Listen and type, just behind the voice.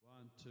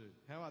2.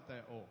 How art thou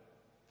all?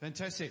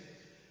 Fantastic.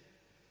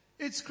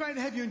 It's great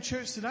to have you in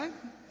church today,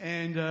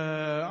 and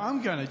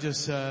I'm going to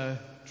just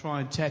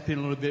try and tap in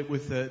a little bit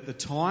with the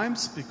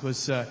times,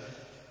 because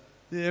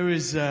there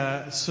is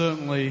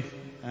certainly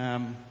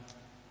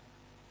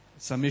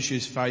some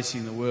issues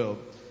facing the world.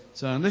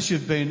 So unless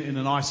you've been in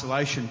an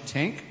isolation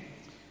tank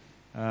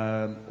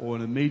or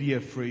in a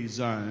media-free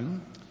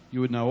zone, you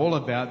would know all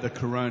about the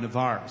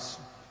coronavirus.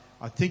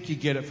 I think you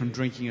get it from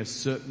drinking a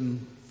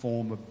certain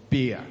form of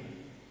beer.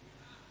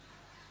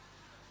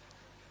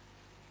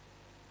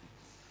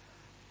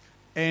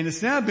 And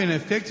it's now been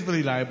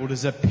effectively labelled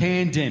as a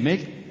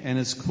pandemic, and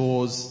it's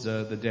caused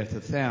the death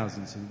of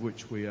thousands, in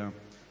which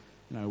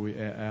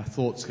our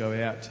thoughts go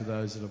out to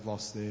those that have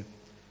lost their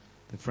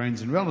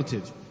friends and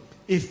relatives.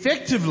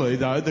 Effectively,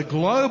 though, the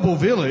global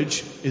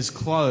village is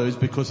closed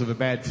because of a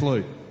bad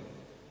flu.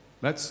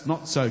 That's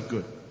not so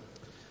good.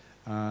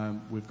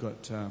 We've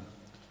got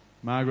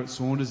Margaret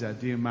Saunders, our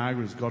dear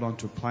Margaret, has got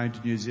onto a plane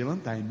to New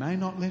Zealand. They may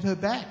not let her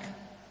back.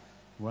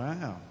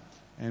 Wow.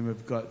 And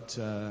we've got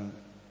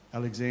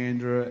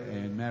Alexandra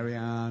and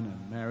Marianne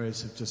and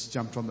Marius have just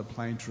jumped on the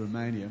plane to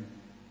Romania.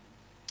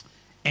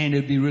 And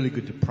it'd be really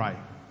good to pray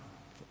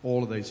for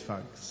all of these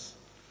folks.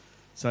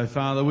 So,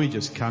 Father, we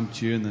just come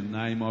to you in the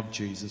name of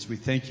Jesus. We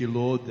thank you,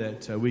 Lord,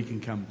 that we can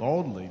come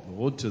boldly,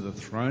 Lord, to the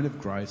throne of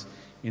grace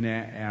in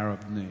our hour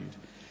of need.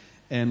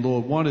 And,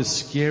 Lord, what is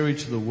scary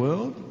to the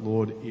world,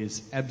 Lord,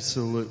 is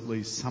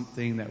absolutely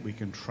something that we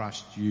can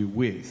trust you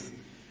with.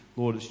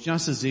 Lord, it's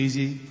just as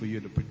easy for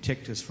you to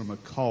protect us from a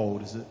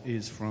cold as it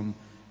is from,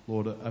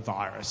 Lord, a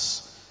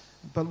virus.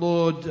 But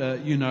Lord,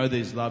 you know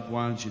these loved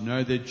ones, you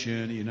know their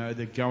journey, you know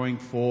they're going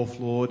forth,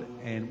 Lord,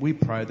 and we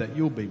pray that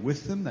you'll be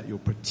with them, that you'll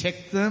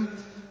protect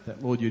them,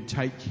 that, Lord, you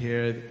take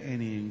care of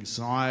any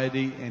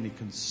anxiety, any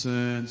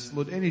concerns,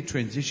 Lord, any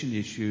transition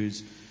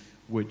issues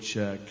which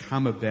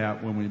come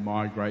about when we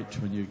migrate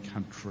to a new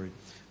country.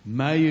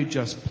 May you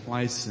just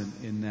place them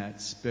in that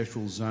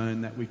special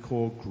zone that we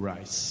call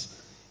grace,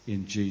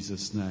 in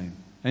Jesus' name.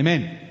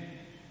 Amen.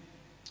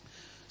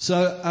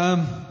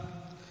 So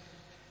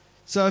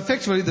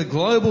effectively, the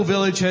global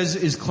village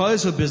is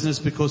closed for business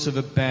because of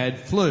a bad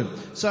flu.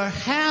 So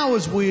how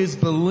is we as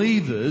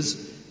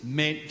believers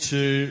meant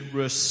to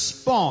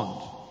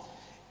respond?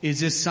 Is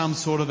this some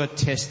sort of a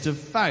test of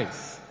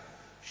faith?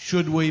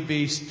 Should we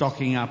be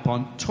stocking up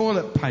on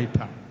toilet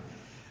paper?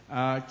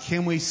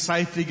 Can we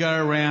safely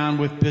go around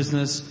with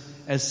business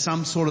as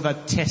some sort of a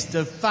test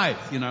of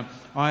faith? You know,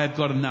 I have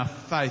got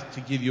enough faith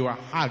to give you a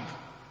hug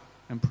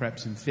and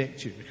perhaps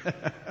infect you.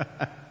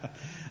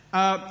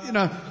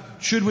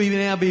 Should we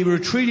now be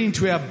retreating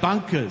to our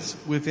bunkers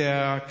with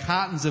our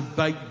cartons of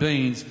baked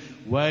beans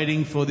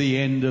waiting for the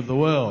end of the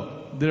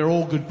world? They're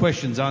all good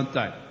questions, aren't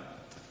they?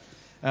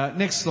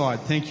 Next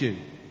slide, thank you.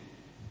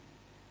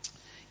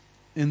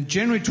 In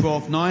January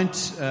 12th,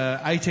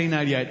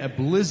 1888, a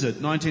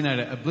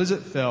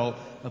blizzard fell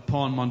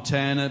upon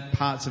Montana,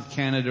 parts of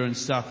Canada and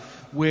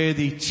stuff, where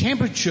the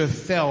temperature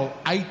fell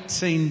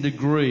 18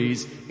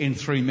 degrees in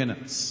 3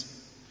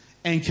 minutes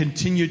and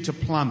continued to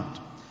plummet.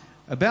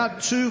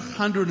 About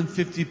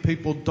 250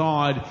 people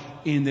died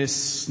in this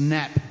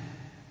snap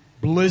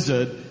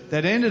blizzard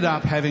that ended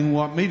up having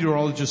what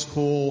meteorologists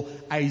call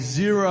a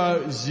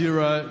zero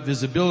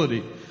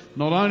visibility.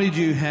 Not only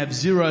do you have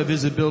zero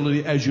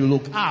visibility as you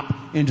look up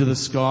into the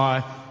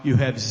sky, you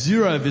have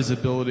zero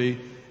visibility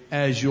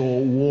as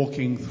you're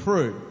walking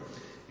through.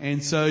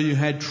 And so you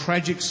had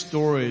tragic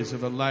stories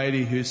of a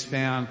lady who's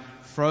found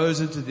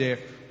frozen to death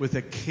with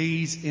her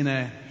keys in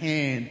her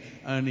hand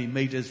only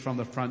meters from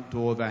the front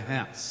door of her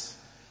house.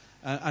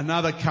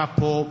 Another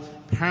couple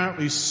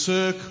apparently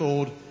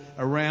circled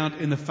around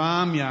in the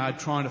farmyard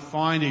trying to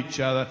find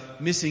each other,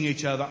 missing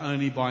each other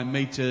only by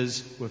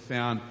meters, were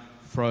found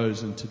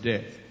frozen to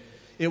death.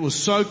 It was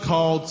so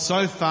cold,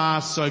 so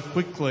fast, so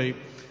quickly.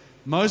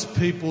 Most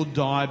people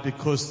died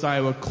because they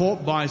were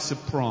caught by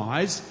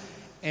surprise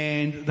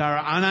and they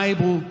were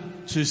unable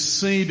to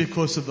see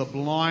because of the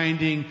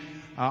blinding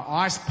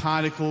ice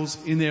particles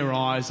in their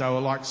eyes. They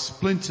were like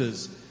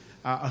splinters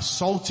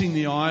assaulting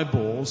the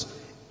eyeballs,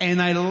 and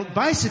they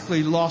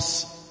basically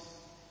lost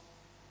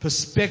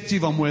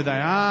perspective on where they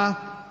are.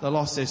 They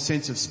lost their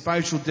sense of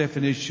spatial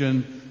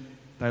definition.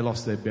 They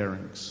lost their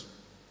bearings.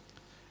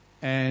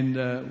 And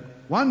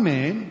one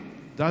man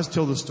does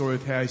tell the story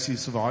of how he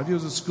survived. He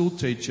was a school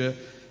teacher,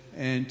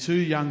 and 2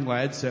 young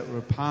lads that were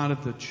a part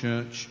of the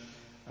church,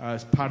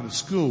 as part of the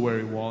school where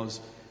he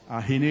was,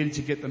 he needed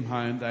to get them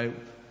home. They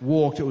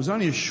walked. It was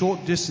only a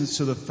short distance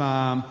to the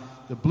farm.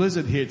 The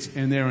blizzard hits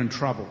and they're in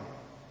trouble.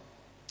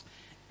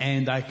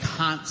 And they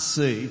can't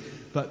see.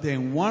 But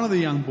then one of the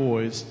young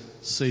boys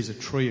sees a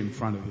tree in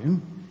front of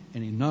him,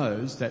 and he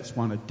knows that's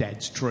one of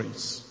Dad's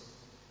trees.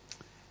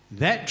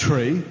 That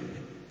tree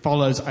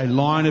follows a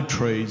line of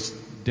trees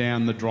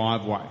down the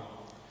driveway.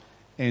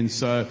 And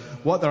so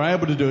what they're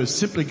able to do is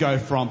simply go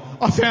from,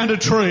 I found a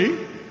tree,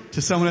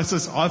 to someone else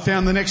says, I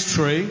found the next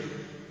tree,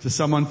 to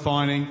someone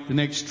finding the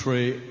next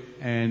tree,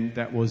 and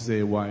that was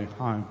their way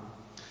home.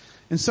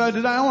 And so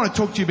today I want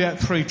to talk to you about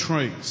 3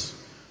 trees.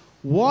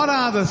 What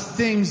are the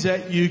things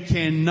that you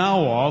can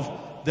know of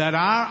that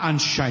are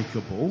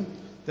unshakable,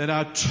 that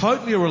are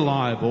totally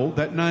reliable,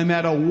 that no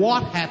matter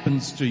what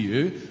happens to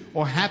you,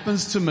 or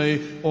happens to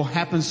me, or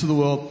happens to the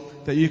world,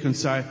 that you can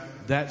say,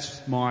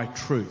 that's my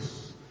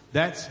truth.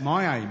 That's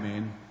my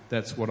amen.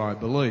 That's what I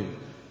believe.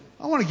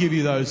 I want to give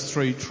you those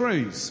three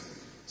truths.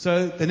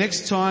 So the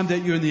next time that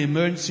you're in the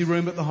emergency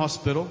room at the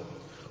hospital,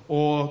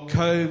 or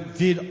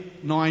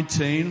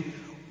COVID-19,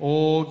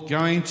 or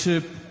going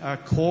to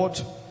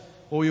court,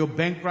 or your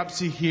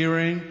bankruptcy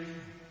hearing,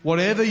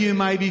 whatever you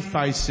may be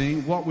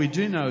facing, what we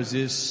do know is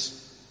this,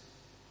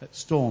 that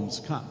storms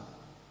come.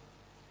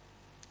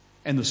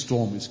 And the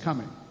storm is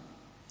coming.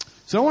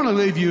 So I want to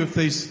leave you with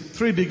these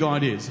three big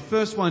ideas. The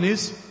first one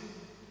is,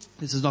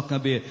 this is not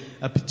going to be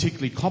a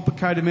particularly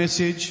complicated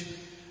message,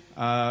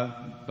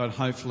 but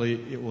hopefully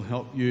it will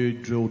help you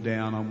drill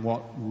down on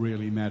what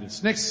really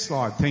matters. Next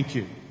slide, thank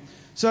you.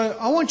 So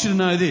I want you to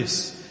know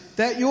this,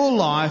 that your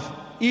life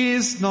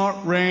is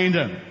not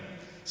random.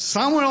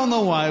 Somewhere on the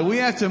way we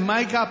have to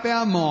make up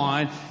our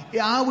mind,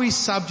 are we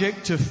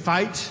subject to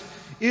fate?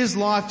 Is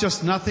life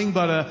just nothing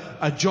but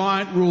a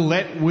giant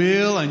roulette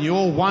wheel and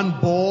you're one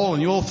ball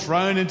and you're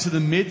thrown into the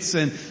midst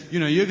and,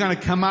 you're going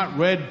to come up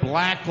red,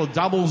 black or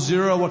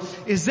 00?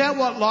 Is that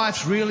what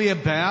life's really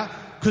about?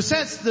 Because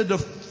that's the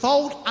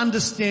default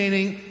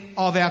understanding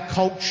of our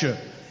culture.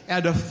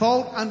 Our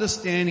default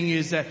understanding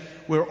is that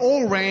we're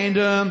all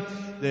random,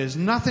 there's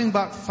nothing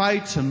but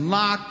fate and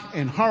luck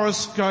and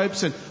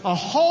horoscopes and a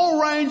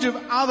whole range of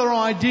other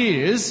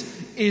ideas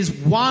is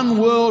one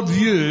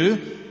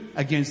worldview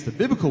against the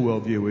biblical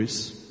worldview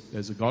is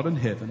there's a God in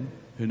heaven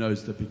who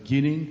knows the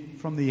beginning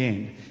from the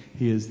end.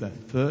 He is the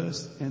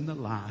first and the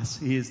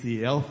last. He is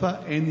the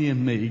Alpha and the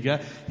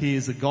Omega. He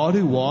is the God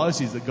who was,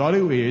 He's the God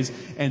who is,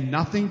 and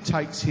nothing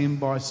takes Him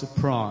by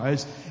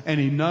surprise. And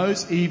He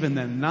knows even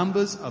the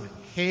numbers of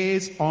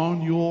hairs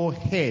on your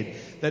head,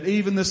 that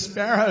even the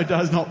sparrow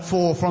does not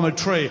fall from a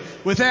tree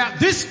without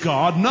this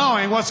God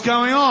knowing what's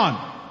going on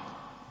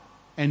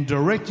and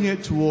directing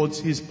it towards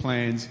His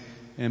plans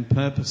and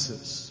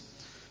purposes.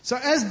 So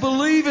as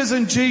believers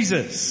in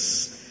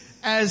Jesus,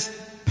 as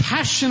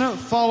passionate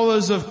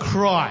followers of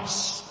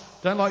Christ,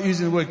 don't like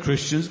using the word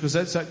Christians because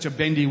that's such a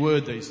bendy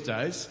word these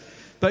days,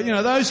 but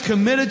those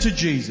committed to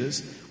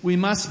Jesus, we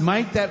must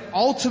make that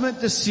ultimate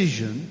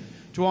decision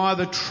to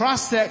either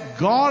trust that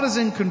God is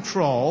in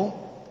control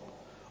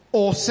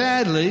or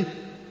sadly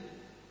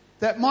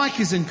that Mike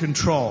is in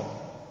control.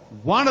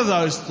 One of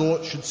those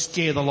thoughts should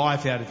scare the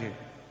life out of you.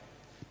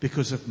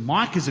 Because if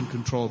Mike is in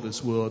control of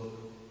this world,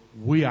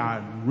 we are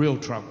in real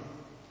trouble.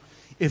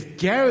 If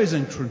Gary is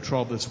in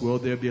control of this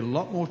world, there'll be a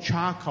lot more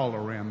charcoal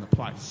around the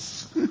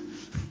place.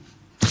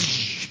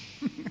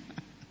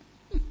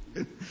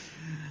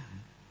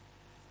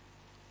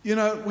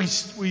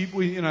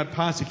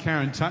 Pastor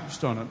Karen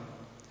touched on it.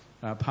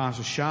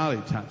 Pastor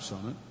Charlie touched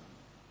on it.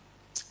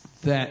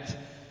 That,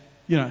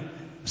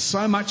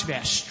 so much of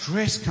our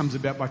stress comes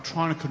about by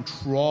trying to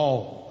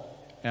control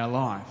our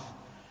life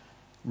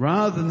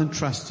rather than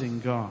trusting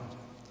God.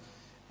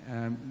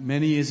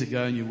 Many years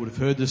ago, and you would have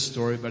heard this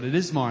story, but it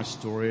is my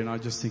story and I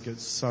just think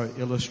it's so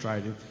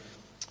illustrative.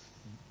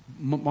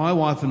 My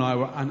wife and I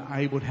were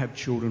unable to have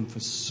children for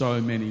so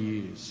many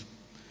years.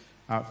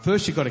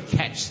 First you've got to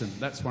catch them.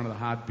 That's one of the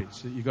hard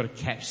bits. You've got to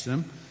catch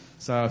them.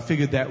 So I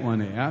figured that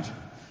one out.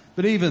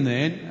 But even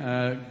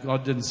then,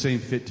 God didn't seem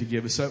fit to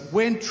give us. So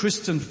when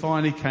Tristan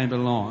finally came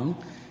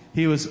along,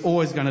 he was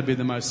always going to be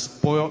the most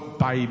spoilt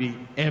baby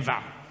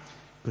ever.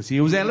 Because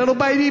he was our little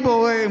baby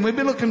boy and we'd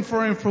been looking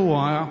for him for a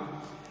while.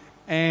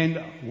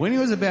 And when he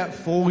was about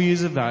 4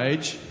 years of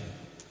age,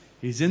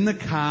 he's in the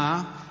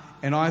car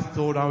and I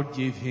thought I would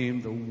give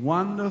him the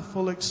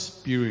wonderful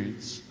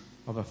experience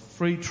of a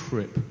free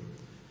trip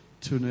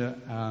to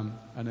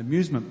an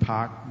amusement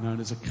park known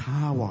as a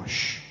car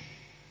wash.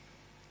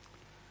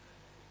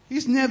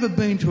 He's never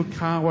been to a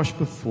car wash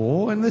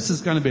before and this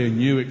is going to be a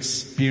new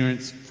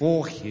experience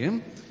for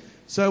him.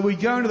 So we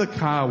go into the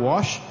car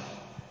wash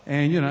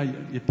and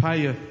you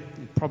pay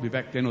probably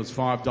back then it was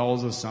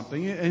 $5 or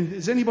something. And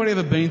has anybody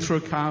ever been through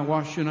a car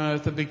wash?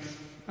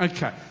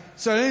 Okay.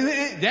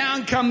 So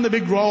down come the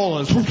big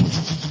rollers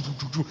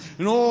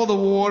and all the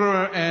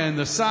water and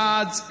the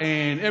suds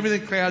and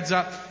everything clouds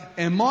up.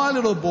 And my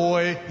little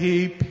boy,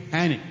 he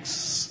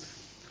panics.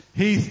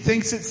 He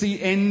thinks it's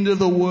the end of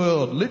the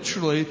world.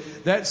 Literally,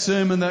 that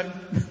sermon that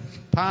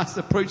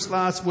Pastor preached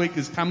last week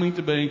is coming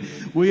to being.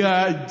 We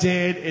are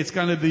dead. It's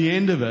going to be the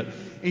end of it.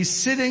 He's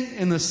sitting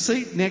in the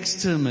seat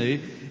next to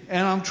me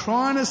and I'm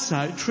trying to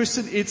say,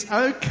 Tristan, it's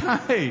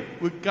okay.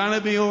 We're going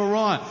to be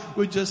alright.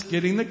 We're just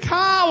getting the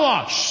car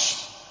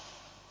washed.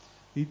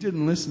 He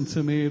didn't listen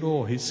to me at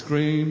all. He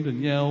screamed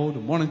and yelled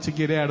and wanted to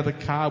get out of the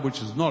car,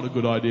 which is not a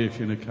good idea if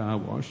you're in a car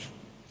wash.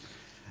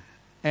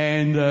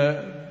 And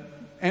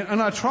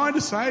I tried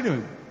to say to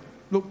him,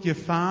 look, your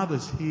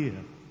father's here.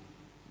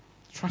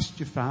 Trust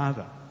your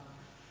father.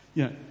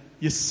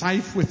 You're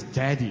safe with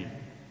daddy.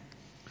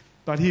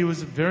 But he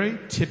was very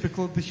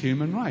typical of the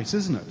human race,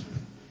 isn't it?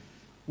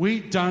 We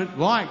don't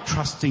like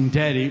trusting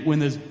Daddy when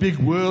there's big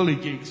whirly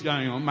gigs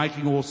going on,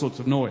 making all sorts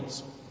of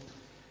noise.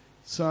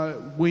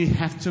 So we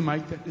have to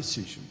make that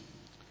decision.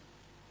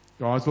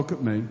 Guys, look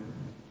at me.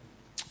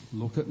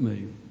 Look at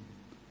me.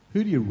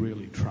 Who do you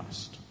really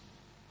trust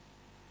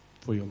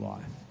for your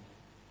life?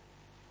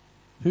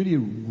 Who do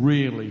you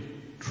really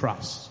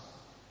trust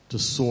to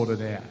sort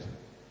it out?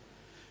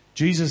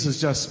 Jesus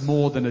is just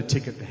more than a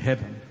ticket to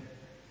heaven.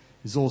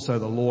 He's also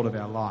the Lord of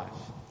our life.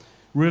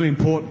 Really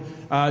important.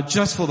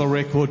 Just for the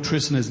record,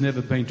 Tristan has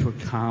never been to a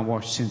car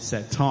wash since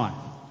that time.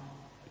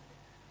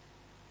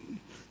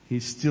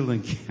 He's still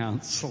in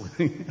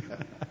counselling.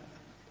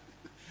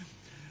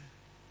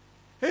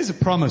 Here's a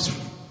promise.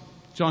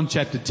 John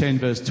chapter 10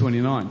 verse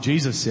 29.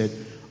 Jesus said,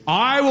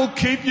 I will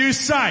keep you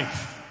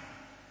safe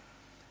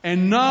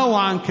and no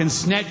one can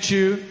snatch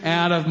you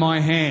out of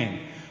my hand.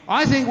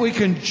 I think we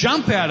can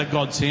jump out of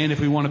God's hand if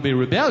we want to be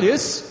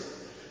rebellious,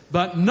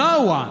 but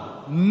no one,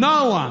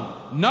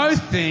 no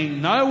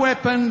thing, no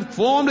weapon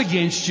formed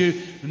against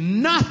you,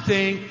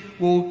 nothing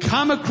will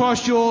come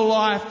across your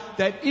life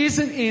that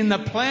isn't in the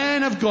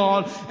plan of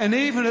God. And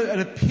even if it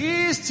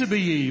appears to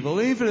be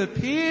evil, even if it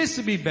appears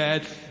to be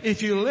bad,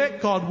 if you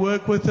let God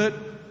work with it,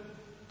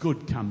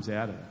 good comes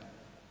out of it.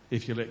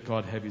 If you let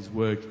God have His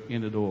work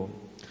in it all.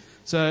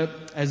 So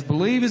as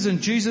believers in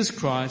Jesus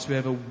Christ, we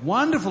have a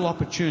wonderful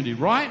opportunity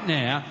right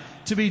now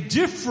to be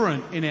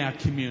different in our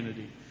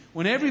community.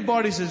 When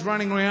everybody's is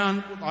running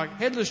around like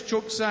headless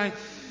chooks saying,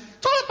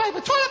 toilet paper,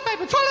 toilet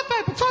paper, toilet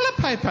paper, toilet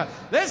paper.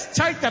 Let's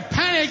take the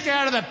panic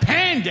out of the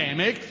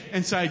pandemic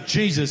and say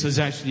Jesus is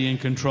actually in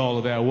control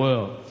of our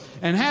world.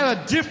 And have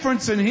a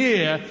difference in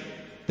here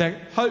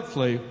that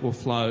hopefully will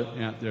flow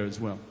out there as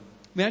well.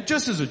 Now,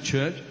 just as a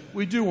church,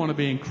 we do want to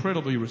be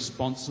incredibly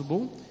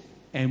responsible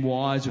and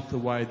wise with the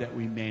way that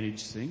we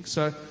manage things.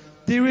 So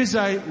there is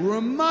a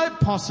remote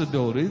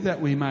possibility that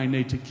we may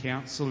need to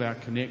counsel our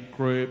connect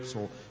groups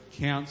or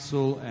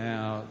counsel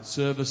our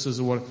services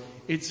or whatever.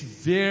 It's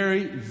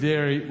very,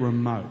 very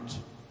remote.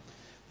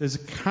 There's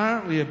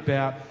currently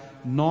about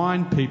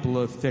 9 people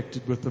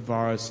affected with the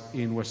virus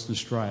in Western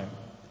Australia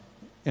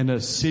in a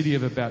city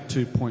of about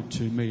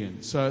 2.2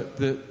 million. So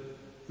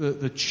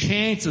the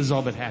chances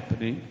of it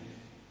happening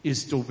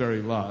is still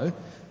very low.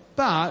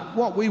 But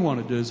what we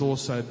want to do is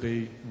also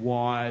be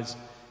wise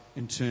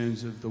in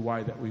terms of the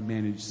way that we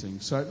manage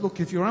things. So look,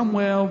 if you're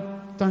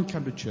unwell, don't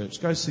come to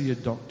church. Go see your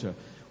doctor.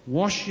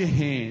 Wash your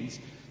hands.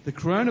 The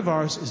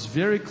coronavirus is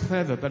very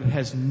clever, but it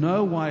has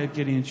no way of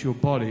getting into your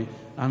body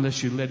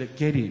unless you let it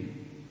get in.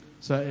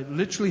 So it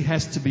literally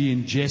has to be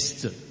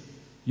ingested.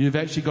 You've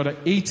actually got to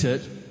eat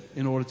it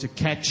in order to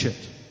catch it.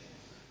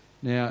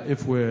 Now,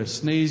 if we're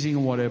sneezing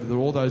or whatever, there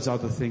are all those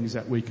other things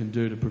that we can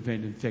do to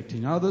prevent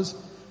infecting others.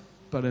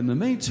 But in the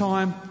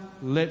meantime,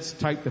 let's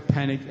take the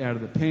panic out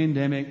of the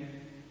pandemic.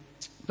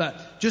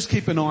 But just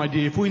keep an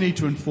idea. If we need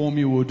to inform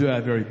you, we'll do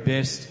our very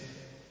best.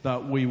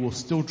 But we will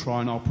still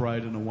try and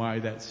operate in a way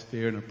that's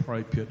fair and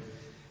appropriate.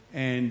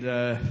 And,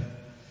 the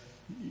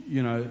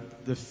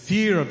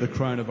fear of the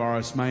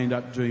coronavirus may end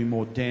up doing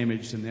more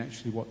damage than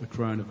actually what the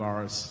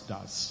coronavirus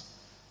does.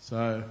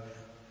 So,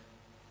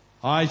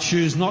 I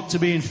choose not to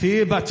be in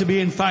fear, but to be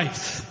in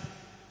faith.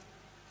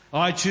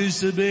 I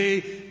choose to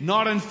be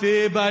not in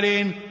fear, but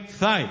in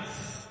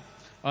faith.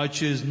 I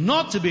choose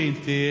not to be in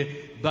fear,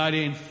 but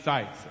in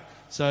faith.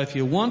 So if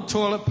you want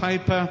toilet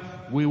paper,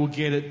 we will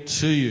get it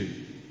to you.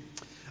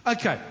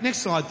 Okay, next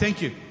slide,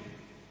 thank you.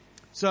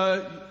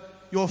 So,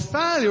 your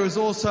failure is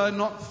also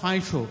not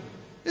fatal.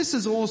 This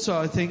is also,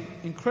 I think,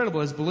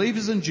 incredible. As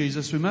believers in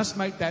Jesus, we must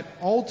make that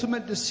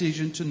ultimate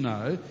decision to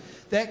know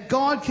that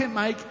God can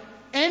make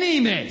any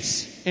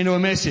mess into a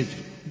message.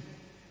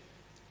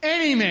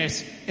 Any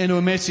mess into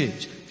a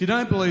message. If you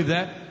don't believe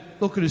that,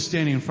 look at who's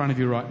standing in front of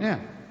you right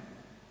now.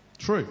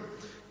 True.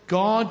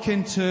 God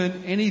can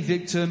turn any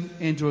victim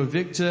into a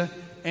victor,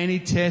 any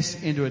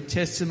test into a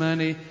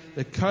testimony.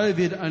 The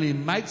COVID only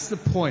makes the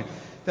point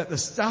that the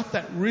stuff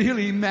that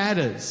really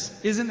matters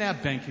isn't our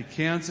bank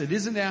accounts, it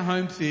isn't our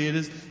home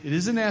theatres, it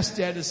isn't our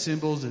status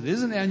symbols, it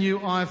isn't our new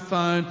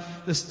iPhone.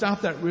 The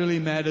stuff that really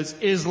matters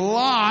is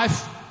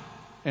life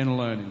and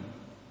learning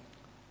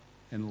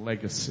and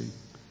legacy.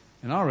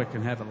 And I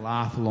reckon have a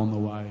laugh along the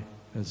way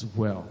as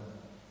well.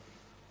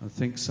 I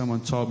think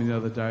someone told me the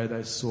other day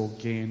they saw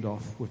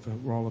Gandalf with a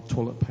roll of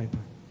toilet paper.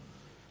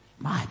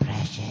 My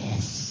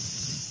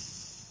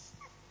precious.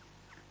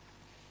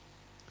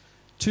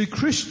 To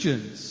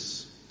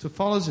Christians, to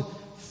followers,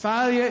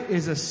 failure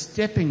is a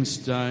stepping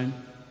stone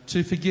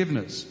to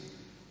forgiveness.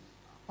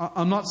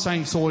 I'm not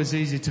saying it's always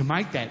easy to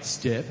make that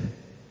step,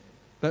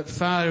 but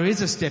failure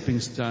is a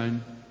stepping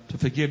stone to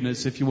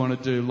forgiveness if you want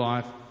to do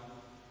life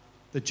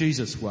the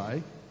Jesus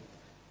way.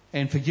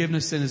 And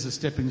forgiveness then is a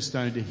stepping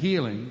stone to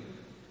healing,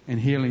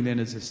 and healing then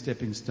is a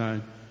stepping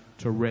stone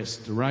to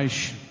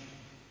restoration.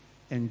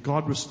 And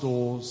God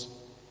restores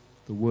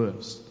the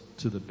worst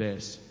to the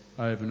best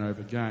over and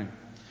over again.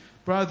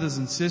 Brothers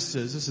and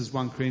sisters, this is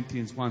 1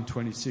 Corinthians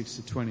 1:26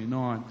 to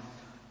 29.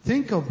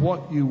 Think of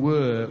what you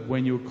were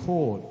when you were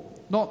called.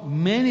 Not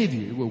many of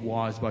you were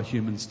wise by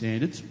human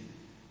standards.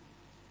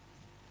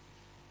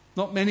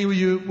 Not many of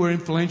you were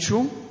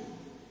influential.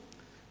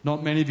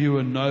 Not many of you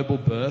were noble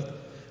birth.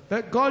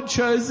 But God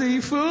chose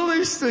the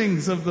foolish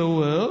things of the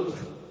world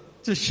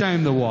to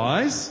shame the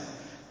wise.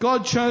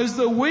 God chose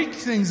the weak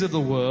things of the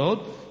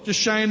world to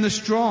shame the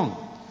strong.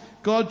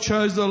 God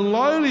chose the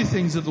lowly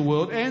things of the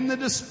world and the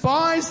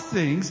despised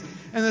things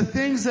and the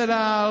things that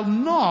are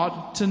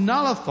not to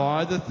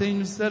nullify the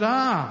things that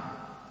are,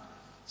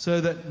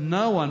 so that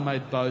no one may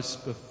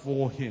boast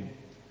before him.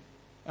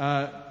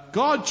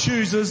 God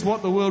chooses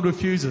what the world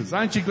refuses.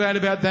 Aren't you glad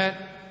about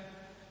that?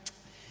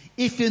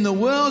 If in the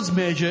world's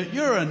measure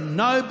you're a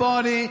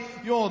nobody,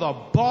 you're the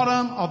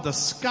bottom of the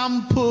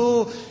scum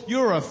pool,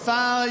 you're a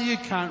failure, you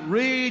can't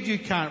read, you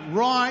can't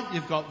write,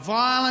 you've got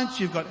violence,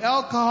 you've got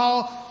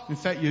alcohol, in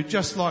fact you're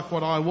just like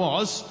what I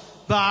was,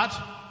 but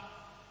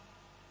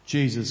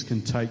Jesus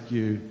can take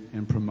you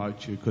and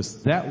promote you,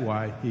 because that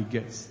way he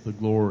gets the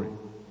glory.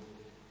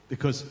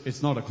 Because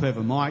it's not a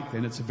clever Mike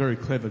then, it's a very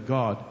clever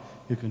God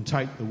who can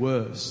take the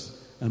worst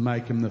and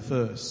make him the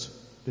first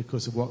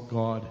because of what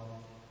God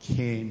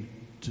can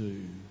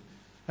do.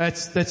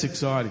 That's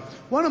exciting.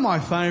 One of my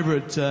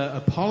favourite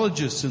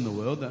apologists in the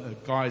world, a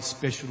guy who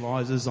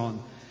specialises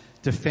on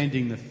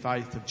defending the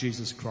faith of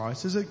Jesus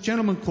Christ, is a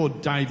gentleman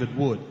called David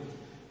Wood.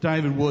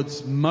 David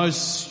Wood's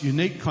most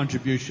unique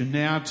contribution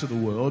now to the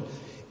world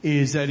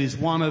is that he's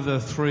one of the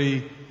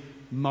three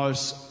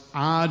most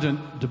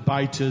ardent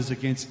debaters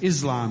against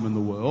Islam in the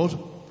world,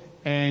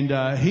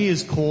 and he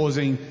is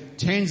causing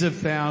tens of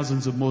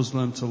thousands of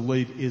Muslims to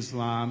leave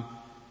Islam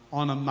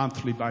on a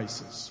monthly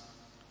basis.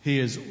 He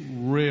is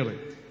really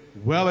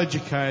well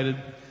educated.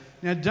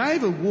 Now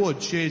David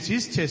Wood shares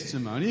his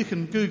testimony. You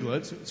can Google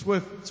it. It's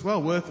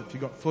well worth it if you've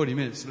got 40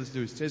 minutes. Let's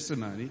do his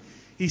testimony.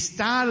 He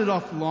started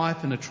off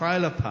life in a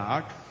trailer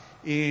park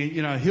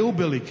in,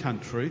 hillbilly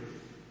country,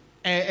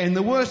 and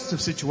the worst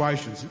of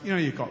situations.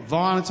 You've got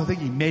violence. I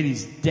think he met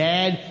his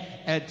dad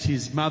at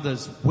his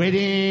mother's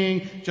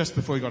wedding just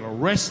before he got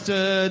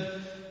arrested.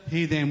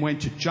 He then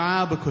went to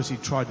jail because he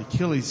tried to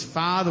kill his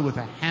father with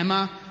a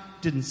hammer.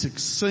 Didn't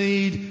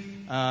succeed.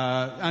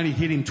 Only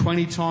hit him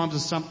 20 times or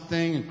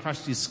something and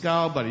crushed his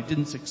skull, but he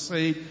didn't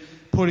succeed.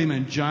 Put him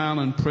in jail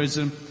and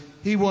prison.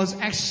 He was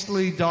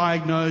actually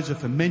diagnosed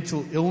with a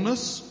mental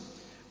illness.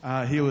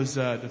 He was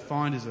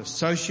defined as a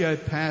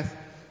sociopath,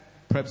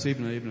 perhaps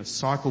even a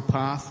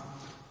psychopath.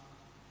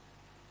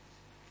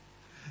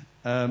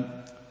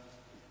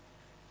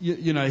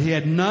 He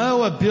had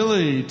no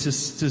ability to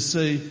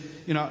see,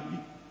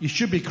 you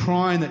should be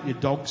crying that your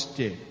dog's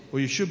dead, or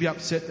you should be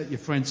upset that your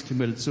friend's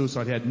committed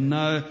suicide. He had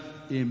no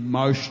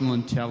emotional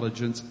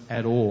intelligence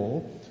at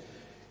all.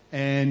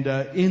 And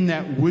in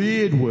that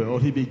weird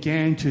world, he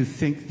began to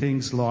think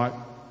things like,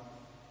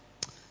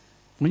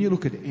 when you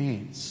look at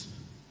ants,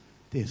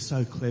 they're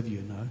so clever,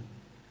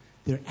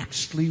 They're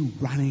actually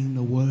running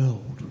the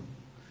world.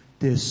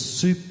 They're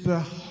super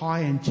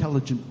high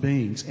intelligent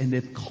beings, and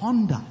they've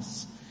conned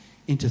us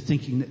into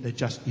thinking that they're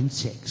just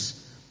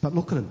insects. But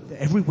look at them, they're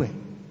everywhere.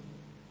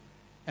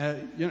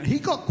 He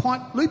got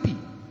quite loopy.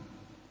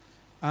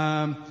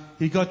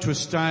 He got to a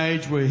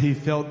stage where he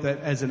felt that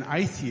as an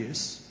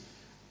atheist,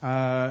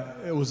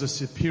 it was a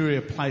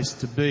superior place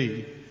to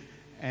be.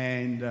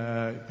 And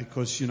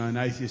because, an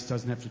atheist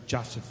doesn't have to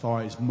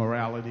justify his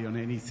morality on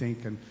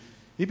anything. And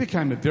he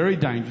became a very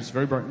dangerous,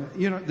 very bright,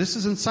 this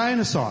is insane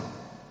asylum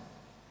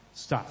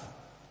stuff.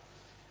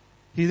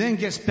 He then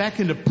gets back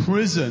into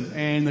prison,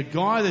 and the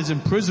guy that's in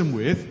prison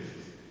with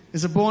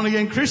is a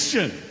born-again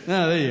Christian.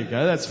 Oh, there you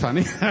go, that's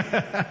funny.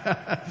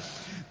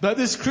 But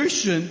this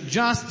Christian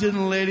just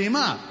didn't let him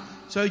up.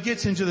 So he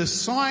gets into the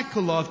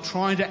cycle of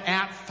trying to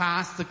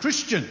out-fast the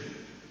Christian.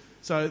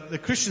 So the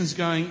Christian's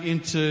going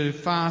into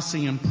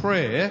fasting and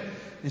prayer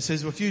and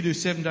says, well, if you do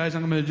 7 days,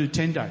 I'm going to do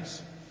 10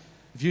 days.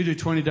 If you do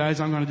 20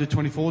 days, I'm going to do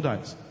 24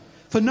 days.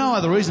 For no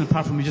other reason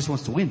apart from he just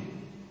wants to win.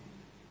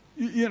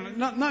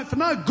 For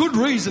no good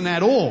reason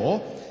at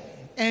all.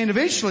 And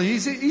eventually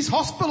he's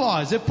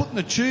hospitalised. They're putting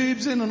the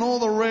tubes in and all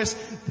the rest.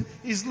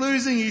 He's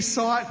losing his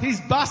sight. He's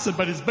busted,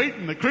 but he's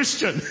beaten the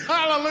Christian.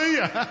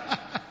 Hallelujah.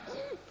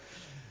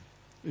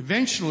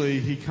 Eventually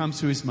he comes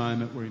to his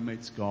moment where he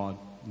meets God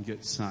and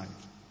gets saved.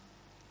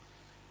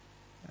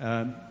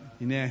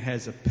 He now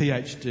has a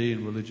PhD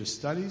in religious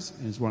studies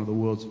and is one of the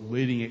world's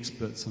leading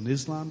experts on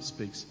Islam,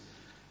 speaks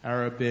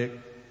Arabic.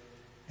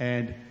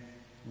 And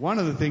one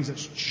of the things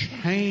that's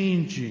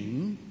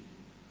changing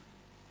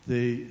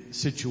the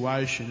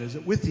situation is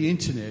that with the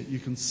internet, you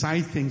can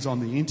say things on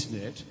the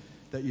internet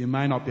that you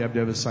may not be able to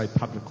ever say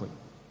publicly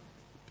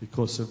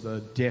because of the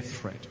death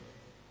threat.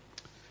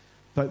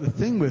 But the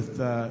thing with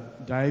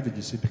David,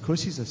 you see,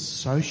 because he's a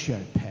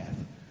sociopath,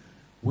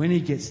 when he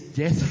gets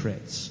death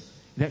threats,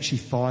 it actually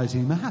fires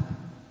him up.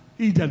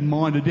 He doesn't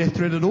mind a death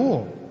threat at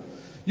all.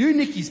 You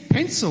nick his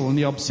pencil and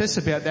you obsess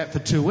about that for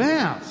 2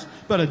 hours.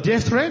 But a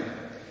death threat,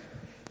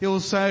 he'll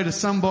say to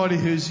somebody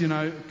who's,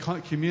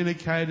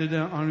 communicated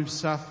on his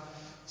stuff,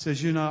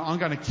 says, I'm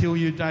going to kill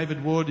you,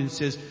 David Wood, and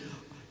says,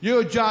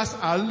 You're just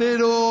a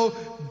little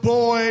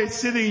boy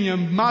sitting in your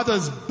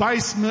mother's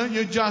basement.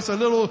 You're just a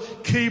little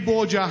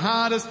keyboard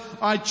jihadist.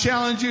 I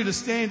challenge you to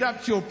stand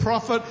up to your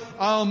prophet.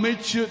 I'll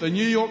meet you at the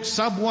New York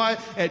subway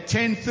at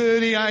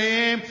 10:30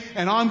 a.m.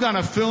 and I'm going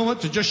to film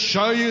it to just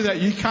show you that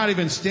you can't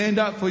even stand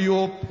up for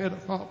your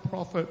pedophile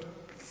prophet.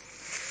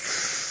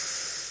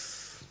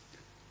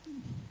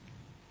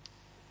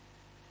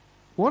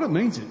 What it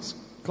means is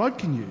God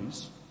can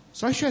use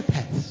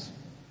sociopaths.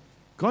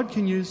 God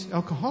can use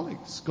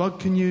alcoholics. God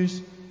can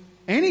use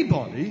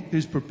anybody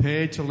who's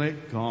prepared to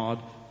let God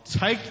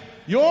take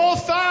your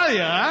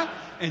failure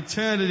and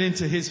turn it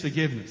into His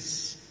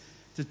forgiveness.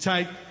 To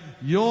take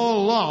your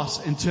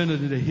loss and turn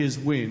it into His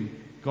win.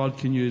 God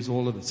can use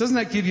all of this. Doesn't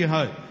that give you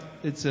hope?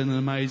 It's an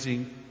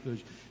amazing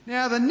version.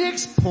 Now the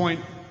next point,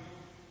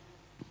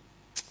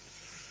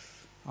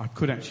 I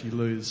could actually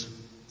lose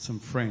some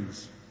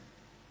friends.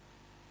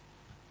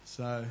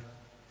 So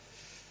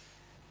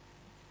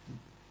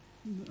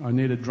I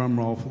need a drum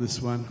roll for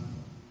this one.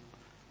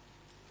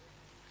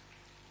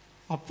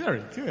 Oh,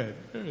 very good,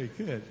 very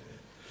good.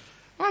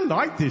 I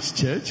like this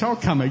church. I'll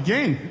come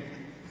again.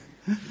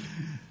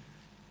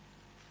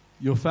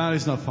 Your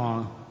failure's not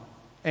final.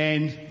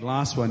 And the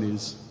last one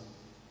is,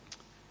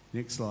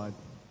 next slide.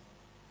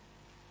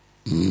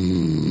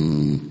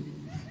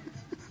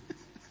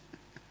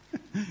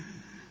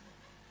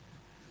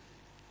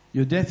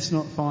 Your death's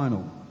not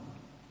final.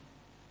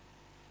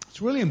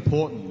 It's really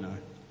important, you know.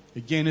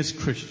 Again, as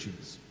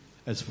Christians,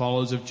 as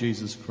followers of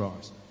Jesus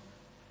Christ,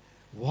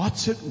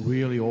 what's it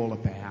really all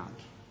about?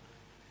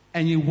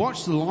 And you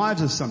watch the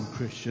lives of some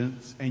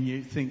Christians and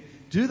you think,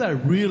 do they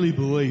really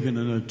believe in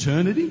an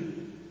eternity?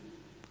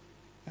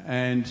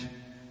 And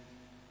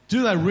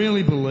do they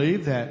really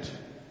believe that,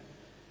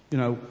 you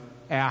know,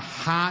 our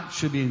heart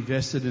should be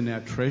invested in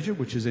our treasure,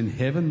 which is in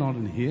heaven, not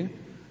in here?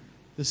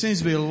 There seems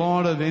to be a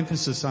lot of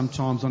emphasis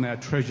sometimes on our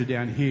treasure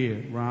down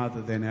here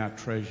rather than our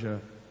treasure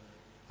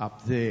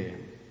up there.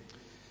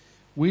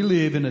 We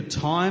live in a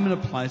time and a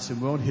place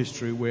in world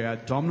history where our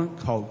dominant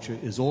culture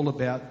is all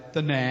about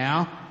the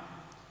now,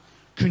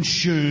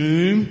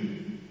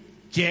 consume,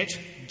 get,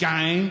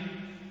 gain,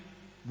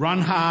 run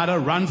harder,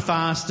 run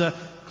faster,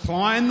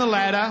 climb the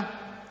ladder.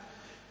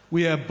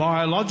 We are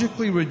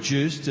biologically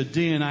reduced to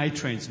DNA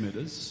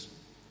transmitters,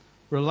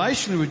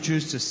 relationally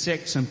reduced to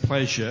sex and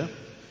pleasure,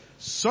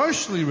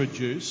 socially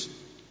reduced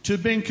to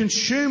being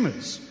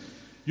consumers.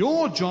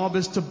 Your job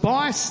is to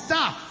buy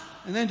stuff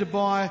and then to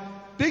buy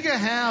bigger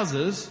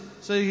houses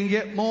so you can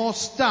get more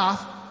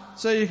stuff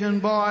so you can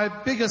buy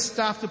bigger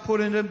stuff to put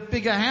into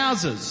bigger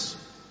houses.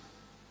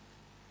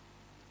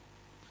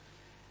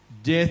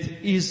 Death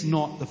is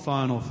not the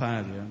final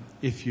failure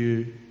if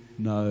you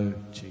know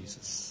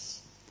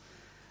Jesus.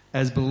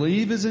 As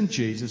believers in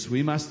Jesus,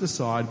 we must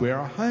decide where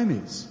our home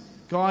is.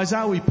 Guys,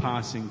 are we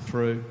passing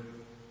through?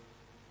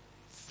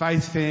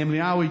 Faith family,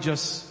 are we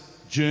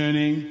just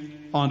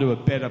journeying onto a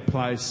better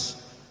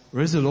place? Or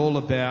is it all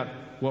about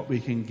what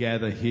we can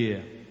gather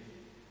here?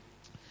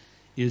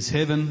 Is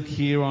heaven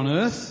here on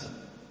earth?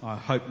 I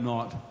hope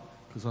not,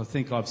 because I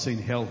think I've seen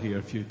hell here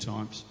a few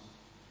times.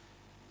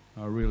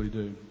 I really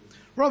do.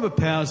 Robert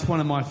Powers, one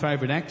of my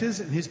favourite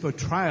actors, and his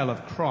portrayal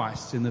of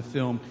Christ in the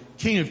film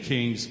King of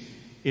Kings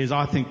is,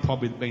 I think,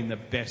 probably been the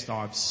best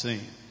I've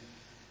seen.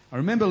 I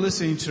remember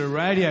listening to a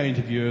radio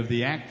interview of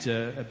the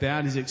actor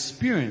about his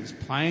experience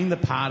playing the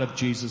part of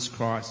Jesus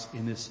Christ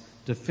in this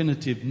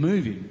definitive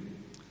movie.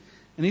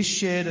 And he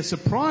shared a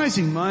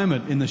surprising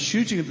moment in the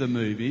shooting of the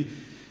movie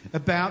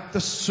about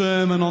the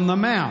Sermon on the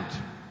Mount.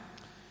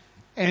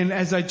 And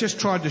as they just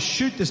tried to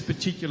shoot this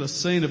particular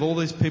scene of all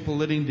these people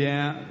sitting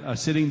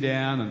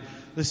down and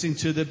listening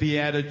to the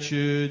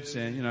Beatitudes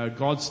and, you know,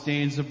 God's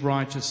standards of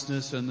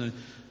righteousness and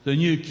the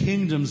new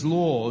kingdom's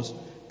laws,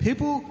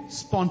 people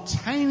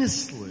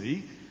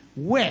spontaneously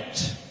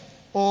wept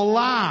or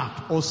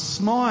laughed or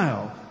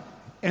smiled.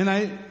 And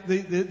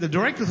the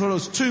director thought it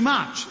was too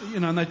much,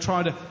 you know, and they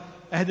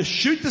had to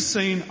shoot the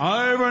scene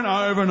over and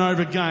over and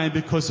over again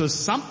because there's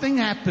something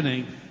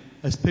happening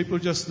as people are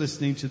just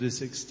listening to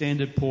this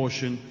extended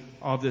portion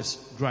of this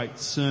great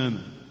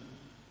sermon.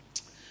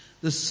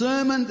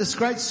 This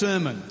great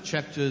sermon,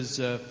 chapters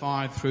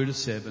 5 through to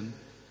 7,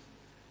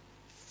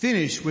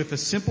 finish with a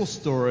simple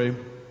story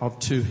of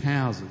two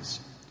houses.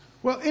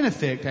 Well, in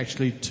effect,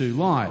 actually two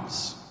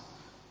lives.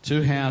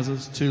 Two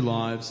houses, two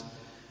lives.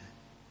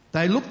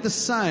 They look the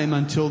same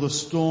until the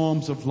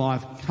storms of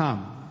life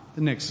come.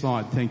 The next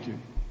slide, thank you.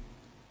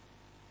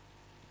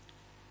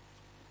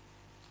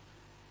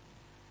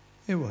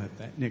 Yeah, we'll have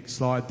that. Next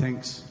slide,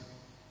 thanks.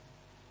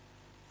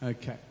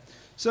 Okay.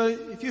 So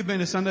if you've been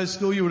to Sunday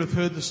school, you would have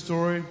heard the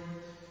story.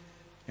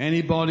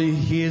 Anybody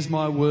hears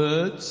my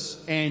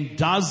words and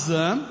does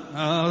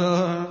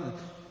them.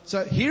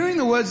 So hearing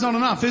the word's not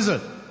enough, is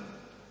it?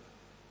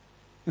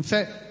 In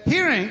fact,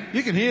 hearing,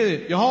 you can hear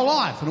it your whole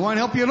life and it won't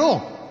help you at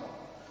all.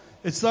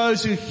 It's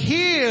those who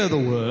hear the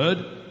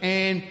word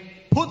and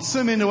puts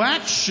them into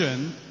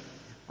action.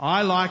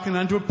 I liken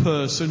unto a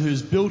person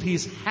who's built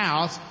his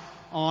house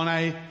on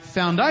a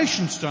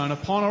foundation stone,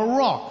 upon a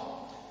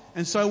rock.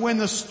 And so when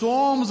the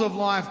storms of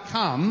life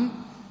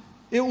come,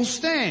 it will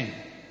stand.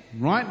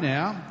 Right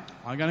now,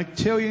 I'm going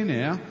to tell you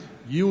now,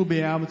 you will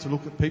be able to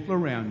look at people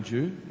around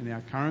you in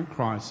our current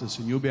crisis,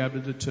 and you'll be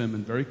able to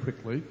determine very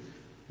quickly,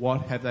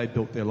 what have they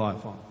built their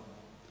life on?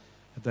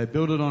 Have they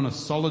built it on a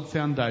solid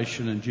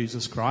foundation in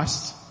Jesus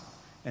Christ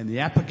and the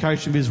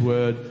application of His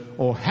Word,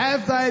 or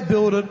have they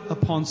built it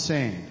upon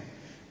sand?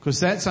 Because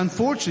that's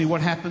unfortunately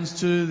what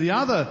happens to the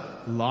other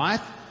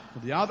life,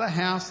 the other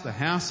house, the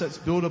house that's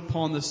built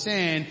upon the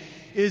sand,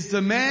 is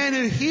the man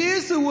who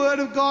hears the Word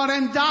of God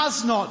and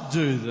does not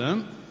do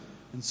them.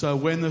 And so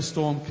when the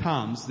storm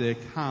comes, there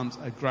comes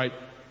a great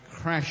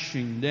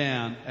crashing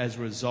down as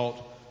a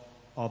result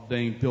of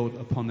being built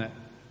upon that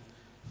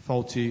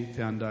faulty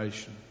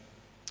foundation.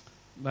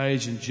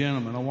 Ladies and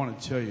gentlemen, I want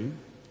to tell you,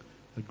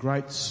 a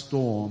great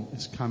storm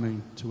is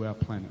coming to our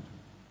planet.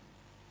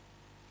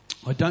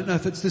 I don't know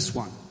if it's this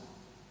one,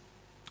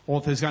 or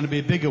if there's going to be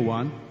a bigger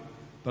one,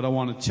 but I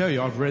want to tell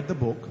you, I've read the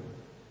book,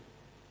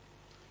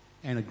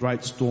 and a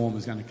great storm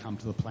is going to come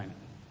to the planet.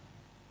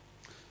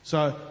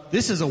 So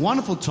this is a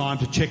wonderful time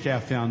to check our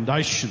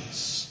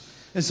foundations.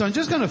 And so I'm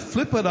just going to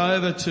flip it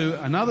over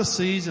to another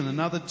season,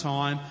 another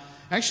time,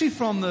 actually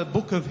from the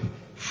book of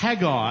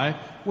Haggai,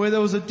 where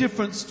there was a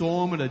different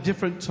storm at a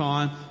different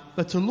time,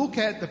 but to look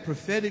at the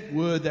prophetic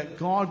word that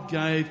God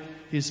gave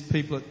His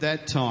people at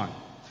that time.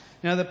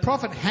 Now the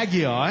prophet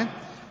Haggai,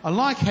 I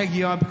like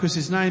Haggai because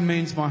his name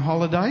means my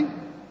holiday.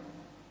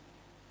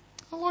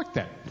 I like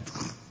that.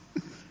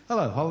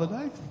 Hello,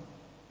 holiday.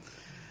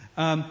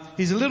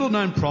 He's a little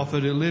known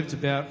prophet who lived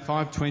about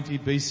 520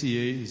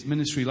 BCE. His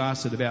ministry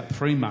lasted about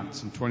 3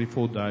 months and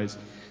 24 days.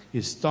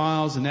 His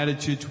styles and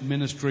attitude to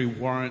ministry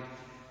warrant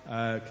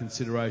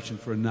consideration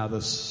for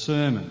another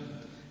sermon.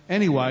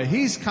 Anyway,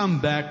 he's come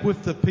back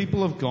with the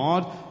people of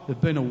God.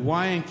 They've been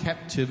away in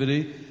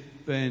captivity,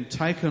 been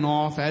taken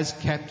off as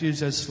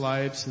captives, as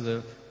slaves to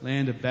the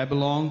land of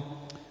Babylon,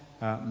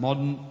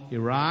 modern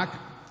Iraq,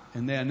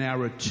 and they are now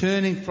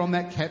returning from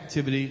that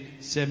captivity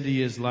 70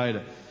 years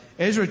later.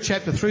 Ezra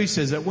chapter 3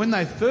 says that when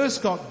they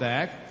first got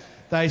back,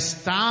 they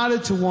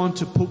started to want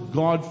to put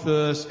God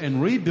first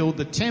and rebuild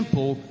the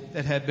temple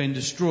that had been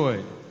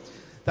destroyed.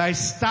 They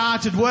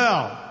started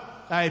well.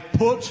 They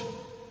put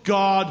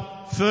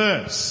God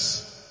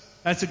first.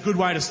 That's a good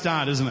way to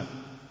start, isn't it?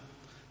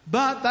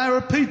 But they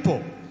were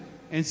people.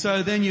 And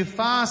so then you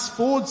fast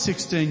forward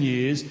 16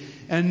 years,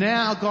 and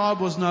now God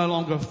was no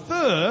longer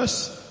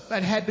first,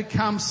 but had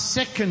become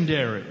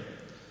secondary.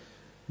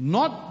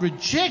 Not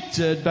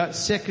rejected, but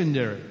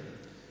secondary.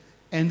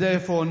 And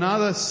therefore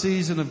another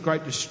season of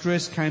great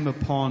distress came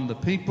upon the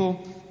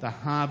people. The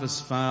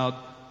harvest failed.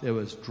 There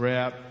was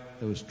drought,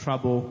 there was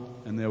trouble,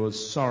 and there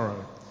was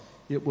sorrow.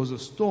 It was a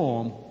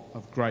storm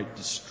of great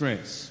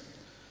distress.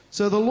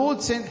 So the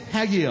Lord sent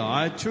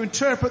Haggai to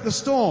interpret the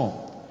storm,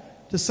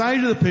 to say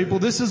to the people,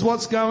 this is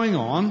what's going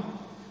on,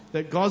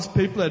 that God's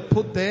people had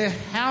put their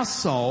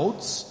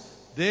households,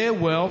 their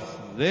wealth,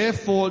 their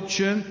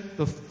fortune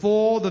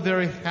before the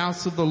very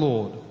house of the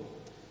Lord.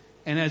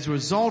 And as a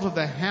result of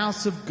the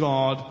house of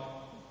God,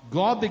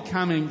 God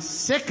becoming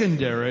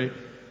secondary,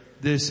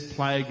 this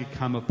plague had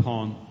come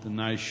upon the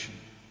nation.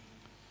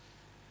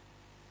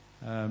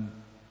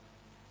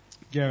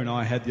 Gary and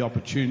I had the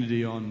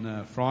opportunity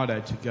on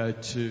Friday to go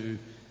to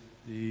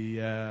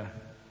the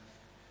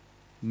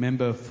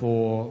member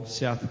for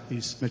South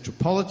East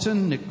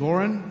Metropolitan, Nick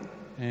Gorin,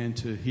 and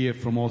to hear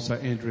from also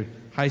Andrew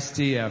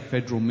Hastie, our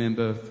federal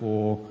member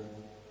for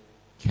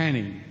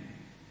Canning,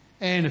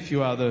 and a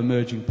few other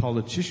emerging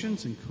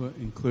politicians,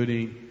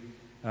 including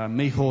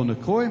Micheal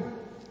Nkoy,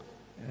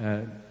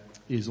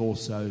 is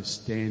also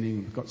standing.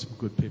 We've got some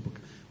good people.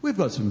 We've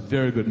got some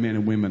very good men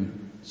and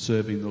women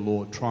serving the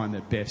Lord, trying their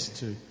best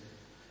to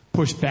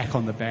push back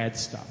on the bad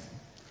stuff.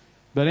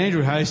 But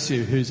Andrew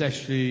Hastie, who's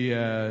actually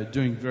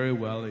doing very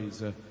well, he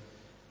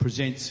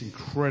presents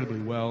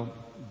incredibly well,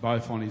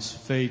 both on his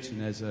feet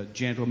and as a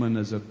gentleman,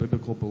 as a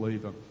biblical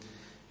believer.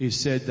 He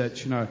said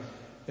that,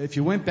 if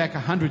you went back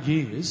 100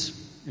 years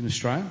in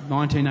Australia,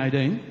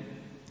 1918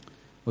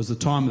 was the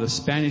time of the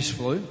Spanish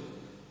flu,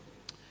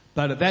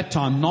 but at that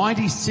time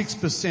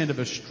 96% of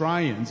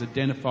Australians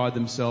identified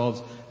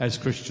themselves as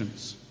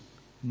Christians.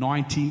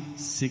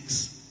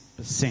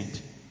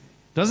 96%.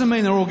 Doesn't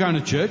mean they're all going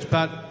to church,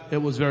 but it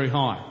was very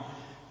high.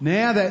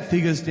 Now that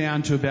figure's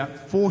down to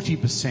about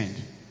 40%.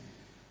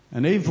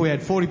 And even if we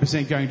had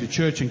 40% going to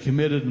church and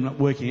committed and not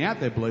working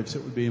out their beliefs,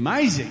 it would be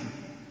amazing.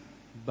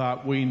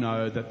 But we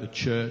know that the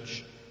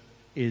church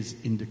is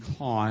in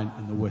decline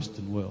in the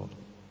Western world.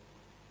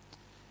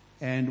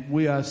 And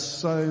we are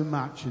so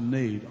much in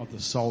need of the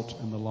salt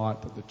and the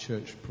light that the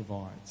church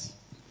provides.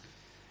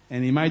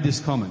 And he made this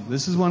comment.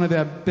 This is one of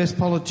our best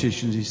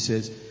politicians, he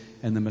says,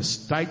 and the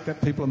mistake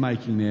that people are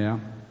making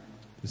now,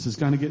 this is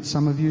going to get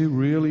some of you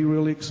really,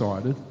 really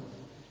excited.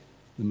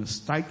 The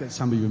mistake that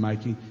some of you are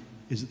making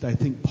is that they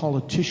think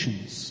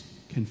politicians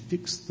can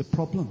fix the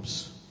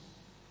problems.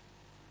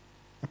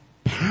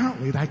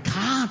 Apparently they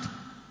can't.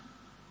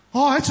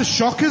 Oh, that's a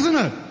shock, isn't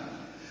it?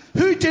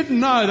 Who didn't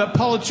know that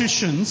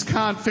politicians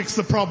can't fix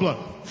the problem?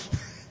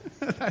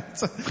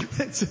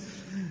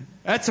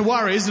 That's a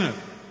worry, isn't it?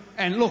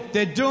 And look,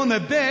 they're doing their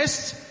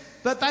best,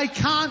 but they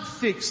can't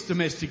fix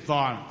domestic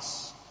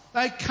violence.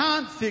 They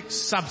can't fix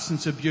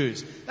substance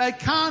abuse. They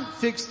can't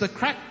fix the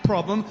crack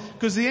problem,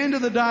 because at the end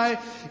of the day,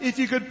 if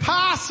you could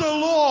pass a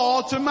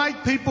law to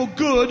make people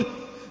good,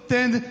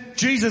 then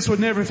Jesus would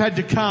never have had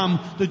to come.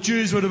 The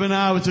Jews would have been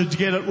able to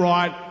get it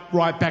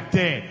right back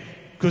there,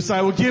 because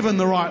they were given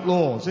the right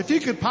laws. If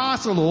you could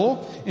pass a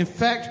law, in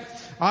fact,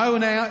 I will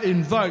now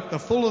invoke the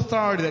full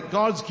authority that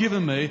God's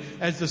given me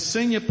as the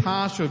senior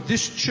pastor of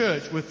this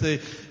church with the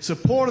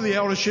support of the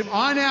eldership.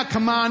 I now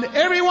command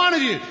every one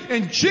of you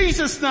in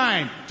Jesus'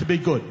 name to be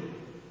good.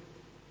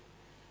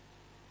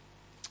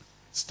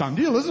 It's a done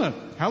deal, isn't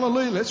it?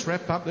 Hallelujah. Let's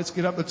wrap up. Let's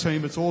get up the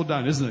team. It's all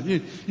done, isn't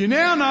it? You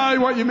now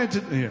know what you're meant to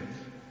do. Yeah.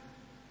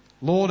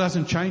 Law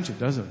doesn't change it,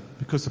 does it?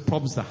 Because the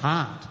problem's the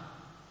heart.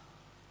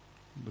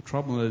 The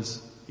trouble is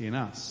in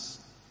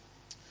us.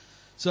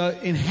 So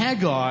in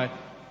Haggai,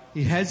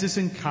 he has this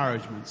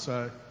encouragement.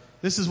 So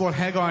this is what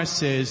Haggai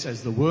says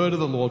as the word of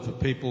the Lord for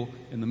people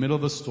in the middle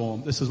of a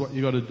storm. This is what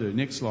you got to do.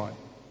 Next slide.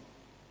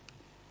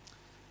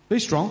 Be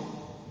strong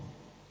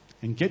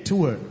and get to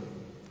work,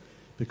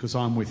 because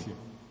I'm with you.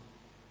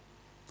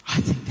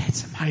 I think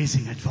that's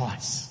amazing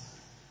advice.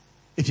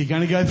 If you're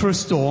going to go through a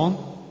storm,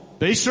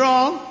 be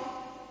strong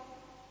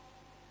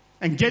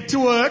and get to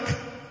work,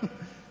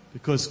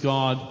 because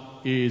God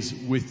is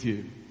with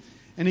you.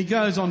 And he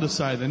goes on to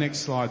say, the next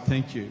slide,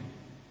 thank you,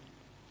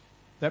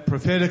 that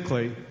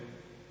prophetically,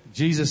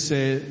 Jesus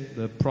said,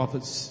 the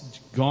prophets,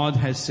 God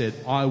has said,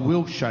 I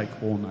will shake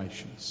all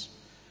nations.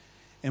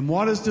 And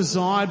what is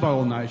desired by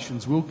all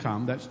nations will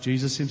come. That's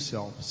Jesus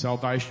himself.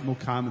 Salvation will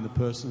come in the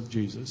person of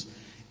Jesus.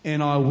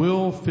 And I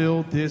will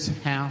fill this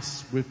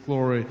house with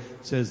glory,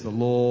 says the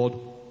Lord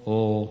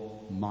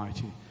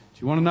Almighty.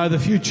 Do you want to know the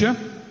future?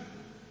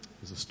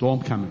 There's a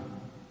storm coming. Do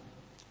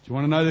you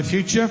want to know the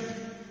future?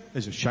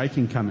 There's a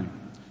shaking coming.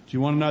 Do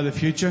you want to know the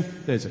future?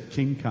 There's a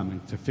king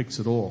coming to fix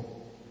it all.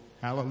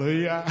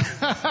 Hallelujah.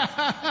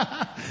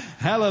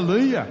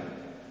 Hallelujah.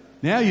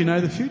 Now you know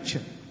the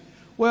future.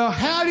 Well,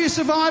 how do you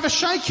survive a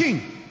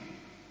shaking?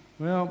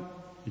 Well,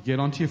 you get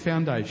onto your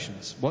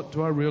foundations. What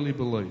do I really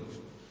believe?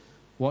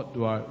 What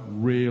do I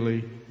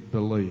really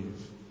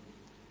believe?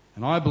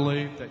 And I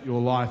believe that your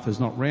life is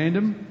not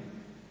random,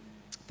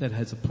 that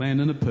has a plan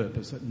and a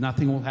purpose, that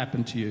nothing will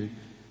happen to you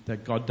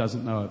that God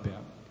doesn't know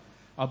about.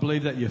 I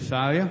believe that your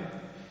failure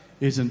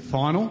isn't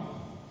final.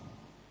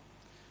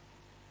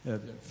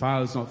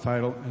 Failure is not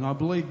fatal. And I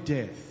believe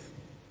death,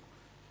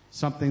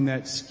 something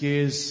that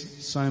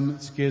scares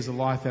the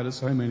life out of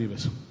so many of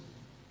us.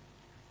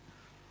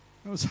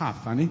 It was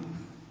half funny.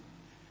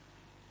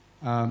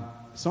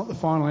 It's not the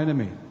final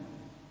enemy.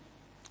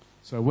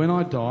 So when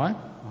I die,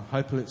 I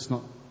hope it's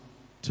not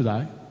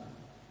today,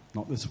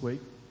 not this week.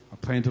 I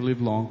plan to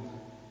live long.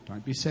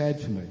 Don't be sad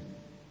for me,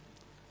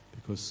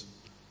 because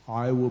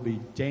I will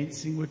be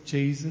dancing with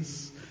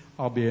Jesus.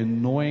 I'll be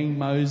annoying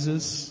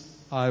Moses.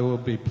 I will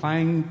be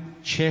playing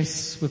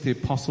chess with the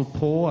Apostle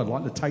Paul. I'd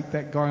like to take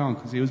that guy on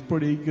because he was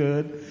pretty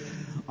good.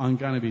 I'm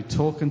going to be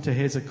talking to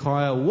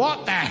Hezekiah.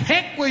 What the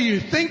heck were you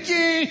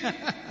thinking?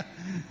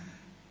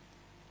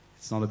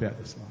 It's not about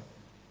this life.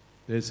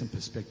 There's some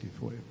perspective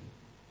for you.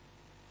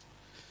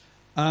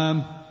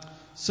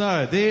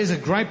 So there's a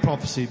great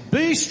prophecy.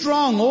 Be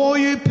strong, all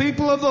you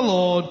people of the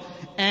Lord,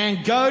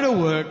 and go to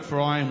work, for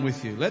I am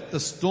with you. Let the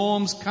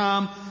storms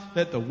come.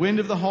 Let the wind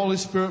of the Holy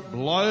Spirit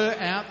blow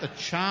out the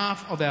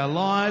chaff of our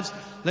lives.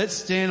 Let's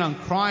stand on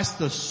Christ,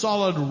 the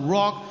solid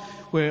rock,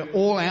 where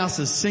all else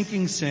is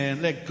sinking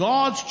sand. Let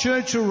God's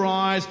church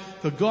arise,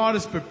 for God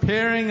is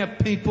preparing a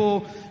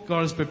people.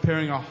 God is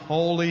preparing a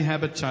holy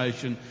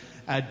habitation,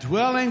 a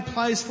dwelling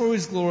place for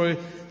his glory.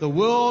 The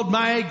world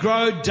may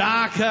grow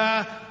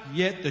darker,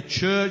 yet the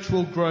church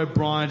will grow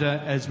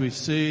brighter as we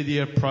see the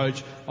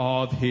approach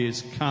of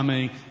his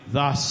coming.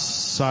 Thus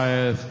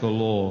saith the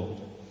Lord.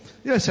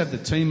 Let's have the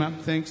team up,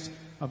 thanks.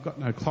 I've got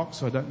no clock,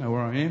 so I don't know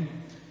where I am,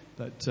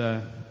 but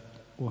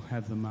we'll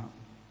have them up.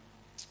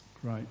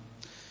 Great.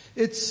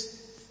 The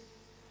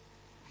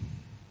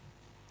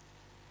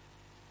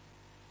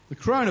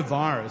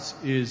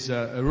coronavirus is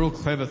a real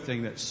clever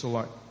thing that's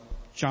sort of like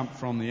jumped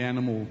from the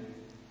animals.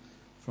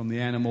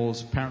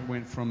 Apparently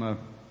went from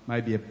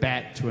maybe a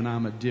bat to an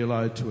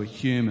armadillo to a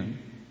human.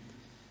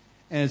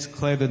 And it's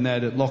clever in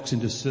that it locks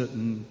into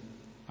certain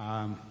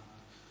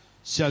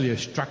cellular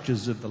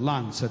structures of the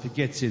lungs. So if it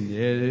gets in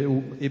there,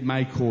 it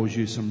may cause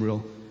you some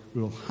real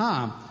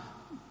harm.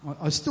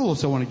 I still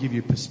also want to give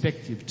you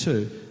perspective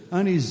too.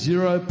 Only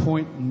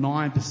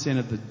 0.9%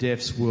 of the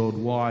deaths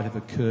worldwide have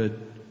occurred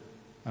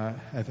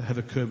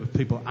with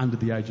people under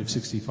the age of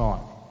 65.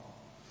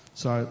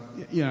 So,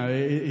 you know,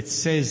 it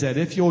says that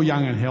if you're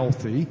young and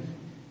healthy,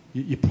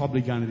 you're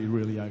probably going to be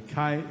really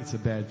okay. It's a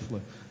bad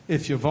flu.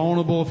 If you're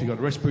vulnerable, if you've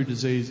got respiratory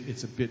disease,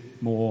 it's a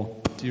bit more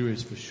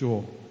serious for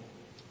sure.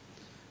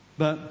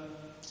 But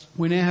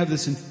we now have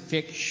this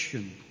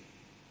infection.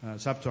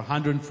 It's up to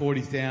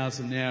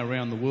 140,000 now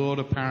around the world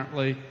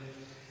apparently.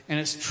 And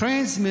it's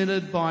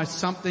transmitted by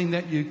something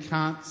that you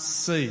can't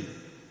see.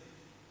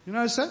 You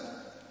notice that?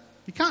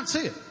 You can't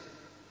see it.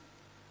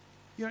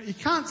 You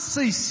can't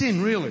see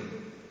sin really.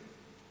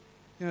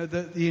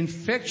 The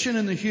infection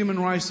in the human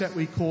race that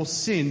we call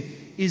sin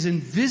is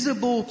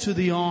invisible to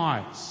the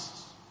eyes.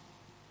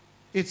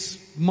 It's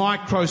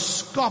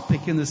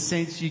microscopic in the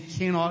sense you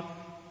cannot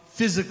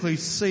physically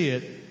see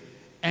it,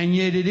 and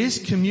yet it is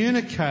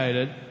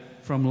communicated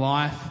from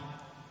life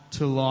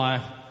to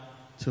life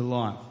to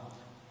life.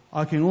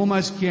 I can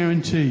almost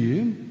guarantee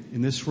you,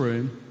 in this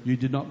room, you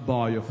did not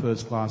buy your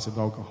first glass of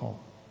alcohol.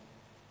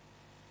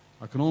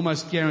 I can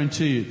almost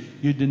guarantee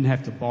you didn't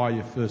have to buy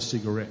your first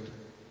cigarette.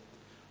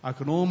 I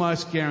can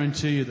almost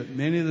guarantee you that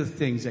many of the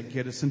things that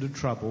get us into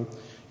trouble,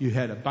 you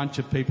had a bunch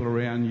of people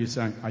around you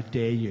saying, I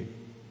dare you.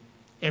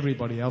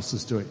 Everybody else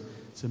is doing it.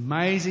 It's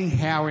amazing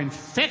how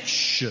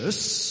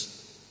infectious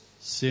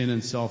sin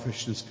and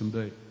selfishness can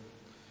be.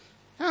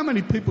 How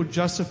many people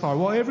justify,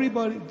 well,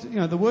 everybody,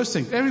 the worst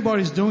thing,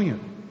 everybody's doing it.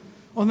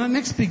 On the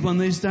next big one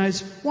these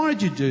days, why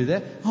did you do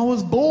that? I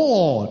was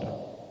bored.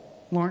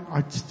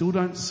 I still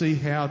don't see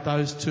how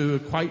those two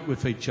equate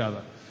with each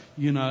other.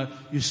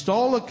 You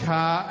stole a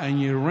car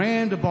and you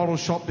ran to bottle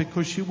shop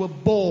because you were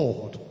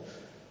bored.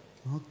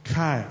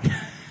 Okay.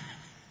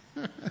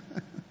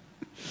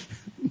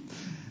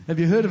 Have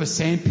you heard of a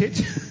sandpit?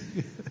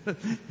 Have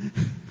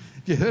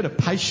you heard of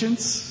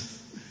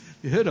patience?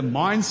 Have you heard of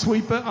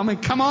minesweeper? I mean,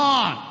 come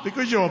on!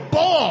 Because you're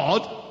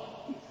bored!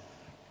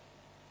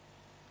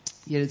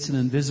 Yet it's an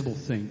invisible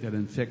thing that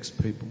infects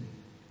people.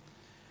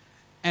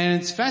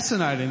 And it's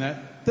fascinating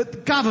that the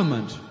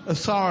government,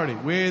 authority,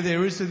 where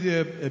there is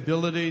the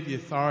ability, the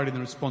authority and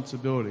the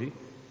responsibility,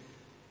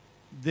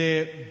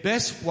 their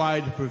best way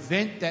to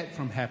prevent that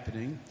from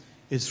happening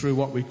is through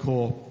what we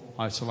call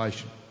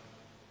isolation,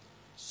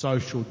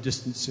 social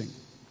distancing.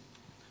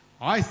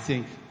 I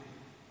think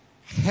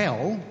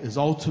hell is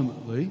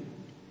ultimately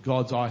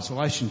God's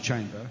isolation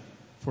chamber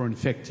for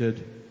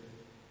infected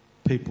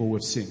people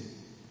with sin.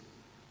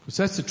 Because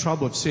that's the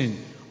trouble of sin.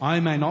 I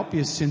may not be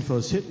as sinful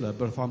as Hitler,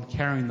 but if I'm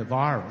carrying the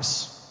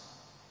virus,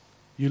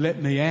 you let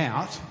me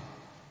out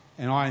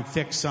and I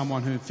infect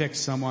someone who infects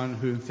someone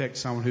who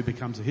infects someone who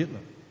becomes a Hitler.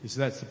 You see,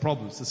 that's the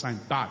problem. It's the same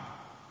bug.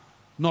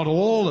 Not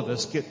all of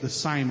us get the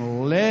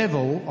same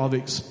level of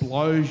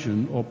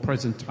explosion or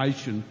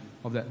presentation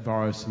of that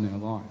virus in our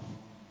life.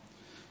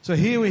 So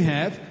here we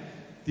have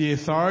the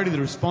authority, the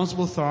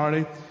responsible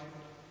authority,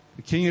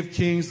 the King of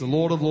Kings, the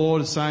Lord of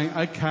Lords is saying,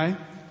 okay,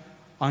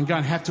 I'm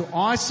going to have to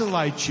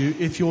isolate you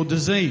if you're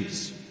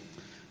diseased.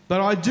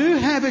 But I do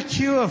have a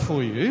cure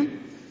for you,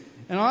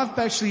 and I've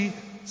actually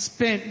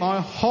spent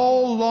my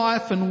whole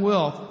life and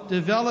wealth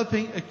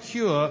developing a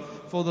cure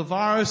for the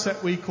virus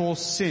that we call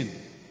sin.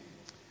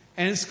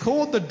 And it's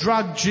called the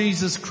drug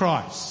Jesus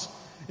Christ.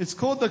 It's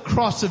called the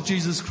cross of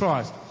Jesus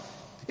Christ.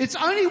 It's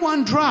only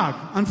one drug.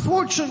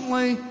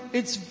 Unfortunately,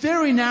 it's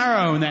very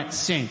narrow in that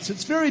sense.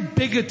 It's very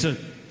bigoted.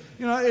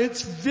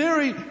 It's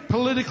very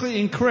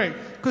politically incorrect.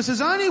 Because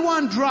there's only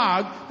one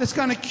drug that's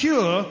going to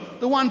cure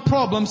the one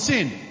problem,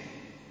 sin.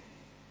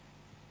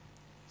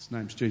 His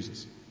name's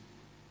Jesus.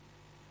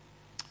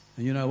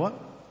 And you know what?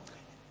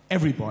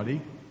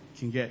 Everybody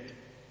can get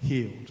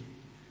healed.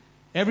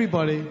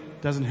 Everybody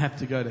doesn't have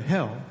to go to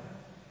hell.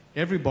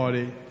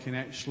 Everybody can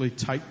actually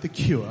take the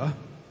cure,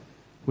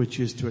 which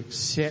is to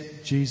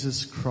accept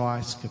Jesus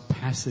Christ's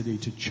capacity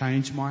to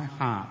change my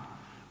heart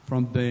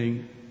from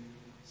being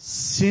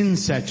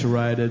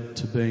sin-saturated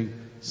to being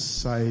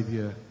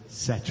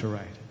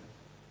Saviour-saturated.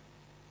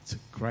 It's a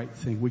great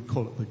thing. We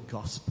call it the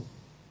gospel.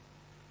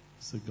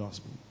 It's the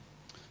gospel.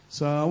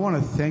 So I want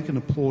to thank and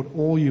applaud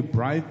all you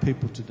brave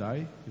people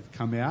today who've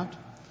come out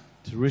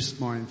to risk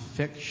my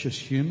infectious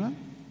humour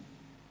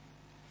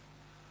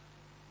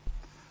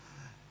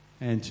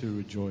and to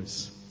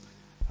rejoice.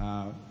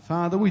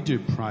 Father, we do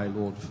pray,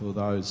 Lord, for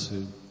those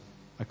who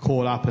are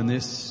caught up in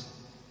this.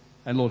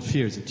 And Lord,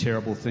 fear is a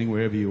terrible thing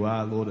wherever you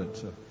are, Lord.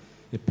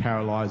 It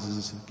paralyses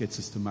us, it gets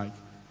us to make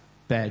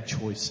bad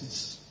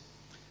choices.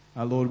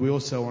 Lord, we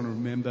also want to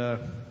remember,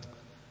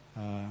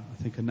 I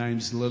think her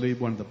name's Lily,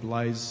 one of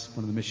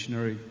the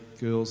missionary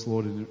girls,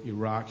 Lord, in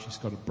Iraq. She's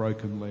got a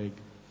broken leg.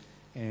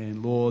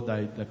 And Lord,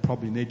 they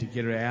probably need to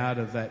get her out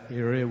of that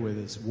area where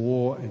there's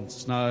war and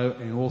snow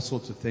and all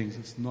sorts of things.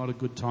 It's not a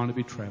good time to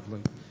be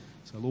travelling.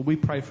 So Lord, we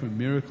pray for a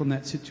miracle in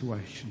that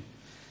situation.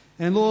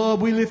 And Lord,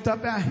 we lift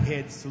up our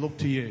heads to look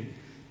to you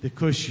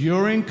because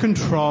you're in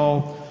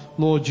control.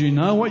 Lord, you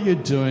know what you're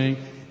doing.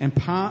 And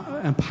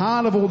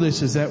part of all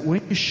this is that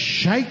when you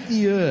shake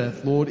the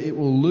earth, Lord, it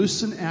will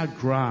loosen our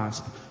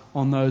grasp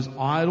on those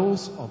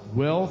idols of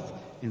wealth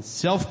and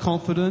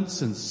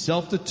self-confidence and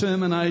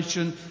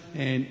self-determination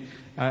and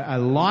a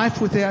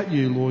life without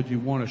you, Lord. You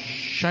want to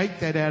shake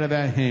that out of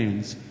our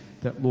hands,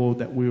 that, Lord,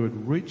 that we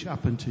would reach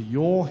up into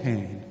your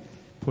hand,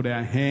 put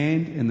our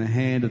hand in the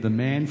hand of the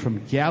man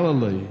from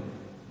Galilee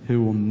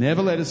who will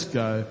never let us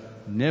go,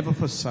 never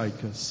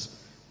forsake us.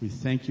 We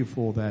thank you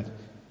for that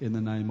in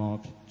the name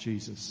of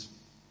Jesus.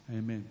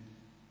 Amen.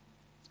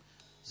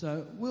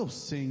 So we'll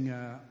sing,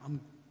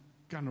 I'm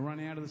going to run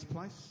out of this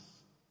place.